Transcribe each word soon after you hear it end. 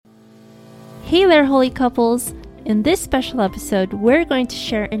Hey there, holy couples! In this special episode, we're going to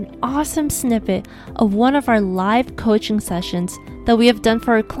share an awesome snippet of one of our live coaching sessions that we have done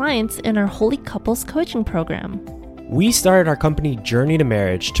for our clients in our Holy Couples coaching program. We started our company Journey to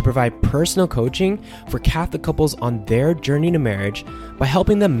Marriage to provide personal coaching for Catholic couples on their journey to marriage by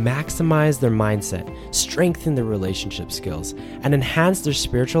helping them maximize their mindset, strengthen their relationship skills, and enhance their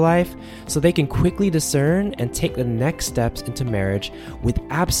spiritual life so they can quickly discern and take the next steps into marriage with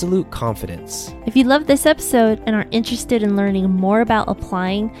absolute confidence. If you love this episode and are interested in learning more about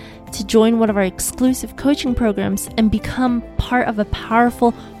applying to join one of our exclusive coaching programs and become part of a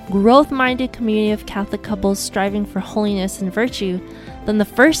powerful, growth-minded community of Catholic couples striving for holiness and virtue, then the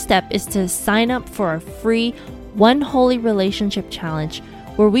first step is to sign up for our free One Holy Relationship Challenge,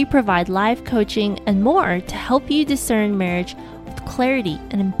 where we provide live coaching and more to help you discern marriage with clarity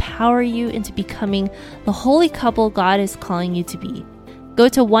and empower you into becoming the holy couple God is calling you to be. Go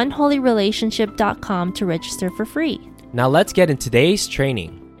to oneholyrelationship.com to register for free. Now let's get into today's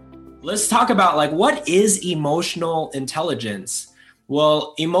training. Let's talk about what is emotional intelligence?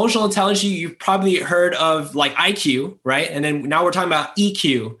 Well, emotional intelligence, you've probably heard of IQ, right? And then now we're talking about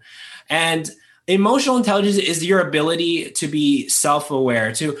EQ. And emotional intelligence is your ability to be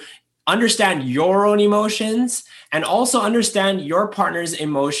self-aware, to understand your own emotions and also understand your partner's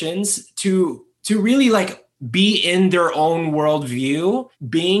emotions to really be in their own worldview,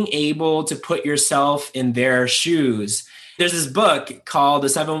 being able to put yourself in their shoes. There's this book called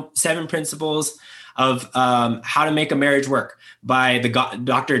The Seven Principles of How to Make a Marriage Work by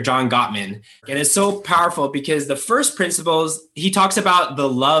Dr. John Gottman. And it's so powerful because the first principles, he talks about the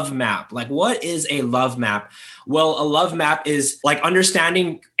love map. What is a love map? Well, a love map is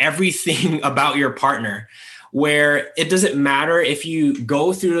understanding everything about your partner, where it doesn't matter if you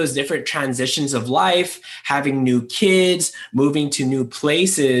go through those different transitions of life, having new kids, moving to new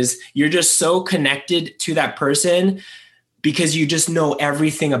places, you're just so connected to that person because you just know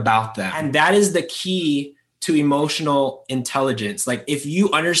everything about them. And that is the key to emotional intelligence. If you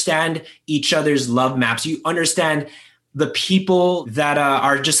understand each other's love maps, you understand the people that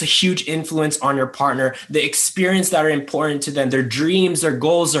are just a huge influence on your partner, the experience that are important to them, their dreams, their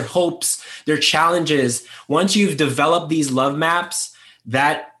goals, their hopes, their challenges. Once you've developed these love maps,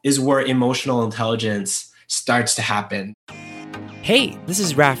 that is where emotional intelligence starts to happen. Hey, this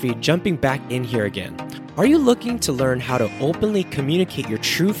is Rafi jumping back in here again. Are you looking to learn how to openly communicate your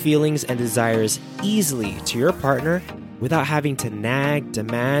true feelings and desires easily to your partner without having to nag,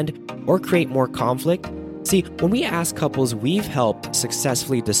 demand, or create more conflict? See, when we ask couples we've helped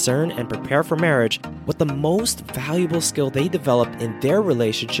successfully discern and prepare for marriage what the most valuable skill they developed in their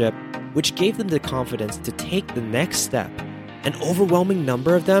relationship, which gave them the confidence to take the next step, an overwhelming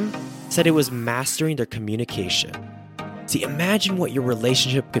number of them said it was mastering their communication. See, imagine what your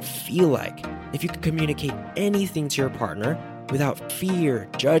relationship could feel like if you could communicate anything to your partner without fear,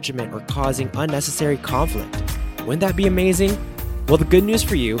 judgment, or causing unnecessary conflict. Wouldn't that be amazing? Well, the good news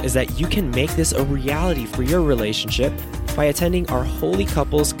for you is that you can make this a reality for your relationship by attending our Holy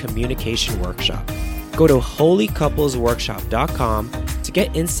Couples Communication Workshop. Go to holycouplesworkshop.com to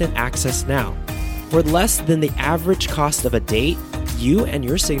get instant access now. For less than the average cost of a date, you and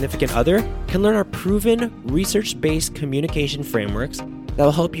your significant other can learn our proven research-based communication frameworks that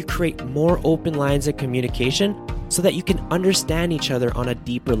will help you create more open lines of communication so that you can understand each other on a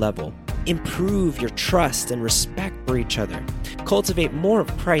deeper level, improve your trust and respect for each other, cultivate more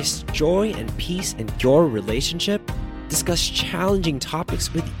of Christ's joy and peace in your relationship, discuss challenging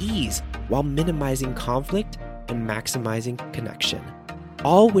topics with ease while minimizing conflict and maximizing connection,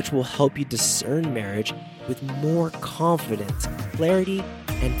 all which will help you discern marriage with more confidence, clarity,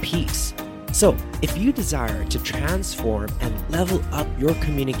 and peace. So, if you desire to transform and level up your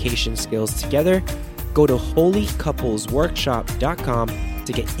communication skills together, go to holycouplesworkshop.com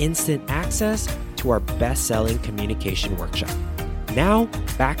to get instant access to our best-selling communication workshop. Now,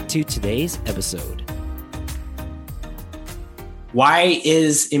 back to today's episode. Why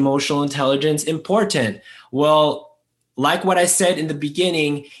is emotional intelligence important? Well, like what I said in the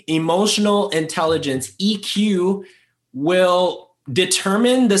beginning, emotional intelligence, EQ, will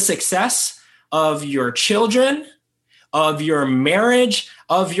determine the success of your children, of your marriage,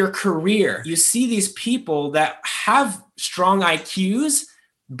 of your career. You see these people that have strong IQs,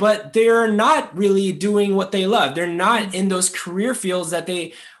 but they're not really doing what they love. They're not in those career fields that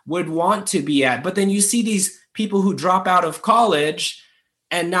they would want to be at. But then you see these people who drop out of college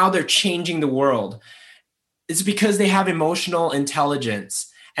and now they're changing the world. It's because they have emotional intelligence.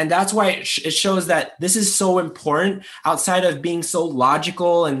 And that's why it shows that this is so important outside of being so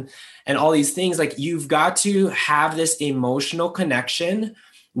logical and all these things. You've got to have this emotional connection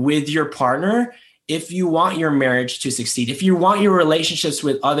with your partner if you want your marriage to succeed, if you want your relationships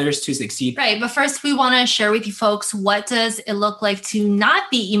with others to succeed. Right. But first, we want to share with you folks, what does it look like to not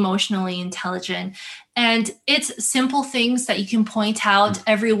be emotionally intelligent? And it's simple things that you can point out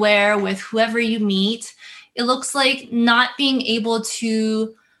everywhere with whoever you meet. It looks like not being able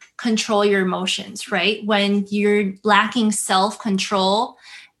to control your emotions, right? When you're lacking self-control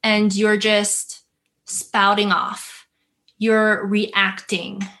and you're just spouting off, you're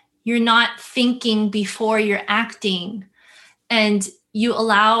reacting. You're not thinking before you're acting, and you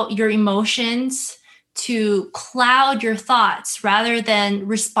allow your emotions to cloud your thoughts rather than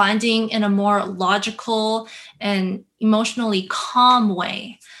responding in a more logical and emotionally calm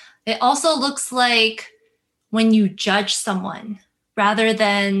way. It also looks like when you judge someone rather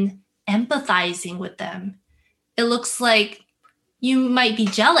than empathizing with them. It looks like you might be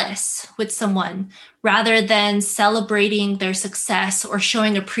jealous with someone rather than celebrating their success or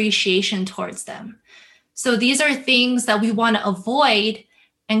showing appreciation towards them. So these are things that we want to avoid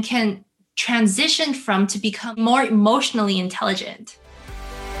and can transition from to become more emotionally intelligent.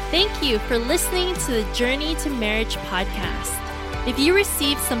 Thank you for listening to the Journey to Marriage podcast. If you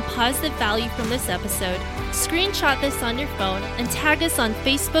received some positive value from this episode, screenshot this on your phone and tag us on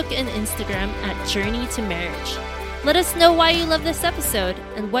Facebook and Instagram at Journey to Marriage. Let us know why you love this episode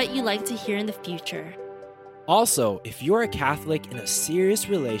and what you'd like to hear in the future. Also, if you're a Catholic in a serious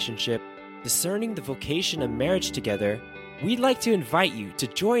relationship, discerning the vocation of marriage together, we'd like to invite you to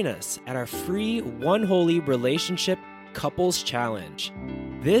join us at our free One Holy Relationship Couples Challenge.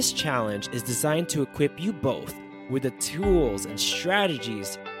 This challenge is designed to equip you both with the tools and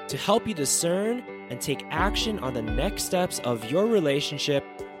strategies to help you discern and take action on the next steps of your relationship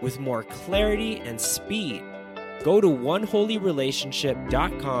with more clarity and speed. Go to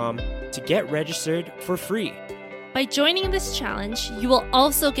oneholyrelationship.com to get registered for free. By joining this challenge, you will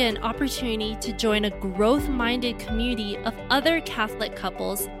also get an opportunity to join a growth-minded community of other Catholic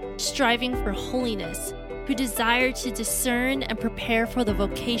couples striving for holiness, who desire to discern and prepare for the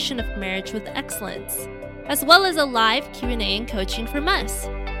vocation of marriage with excellence, as well as a live Q&A and coaching from us,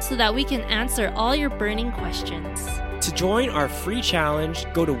 so that we can answer all your burning questions. To join our free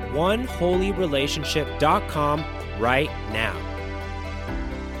challenge, go to oneholyrelationship.com right now.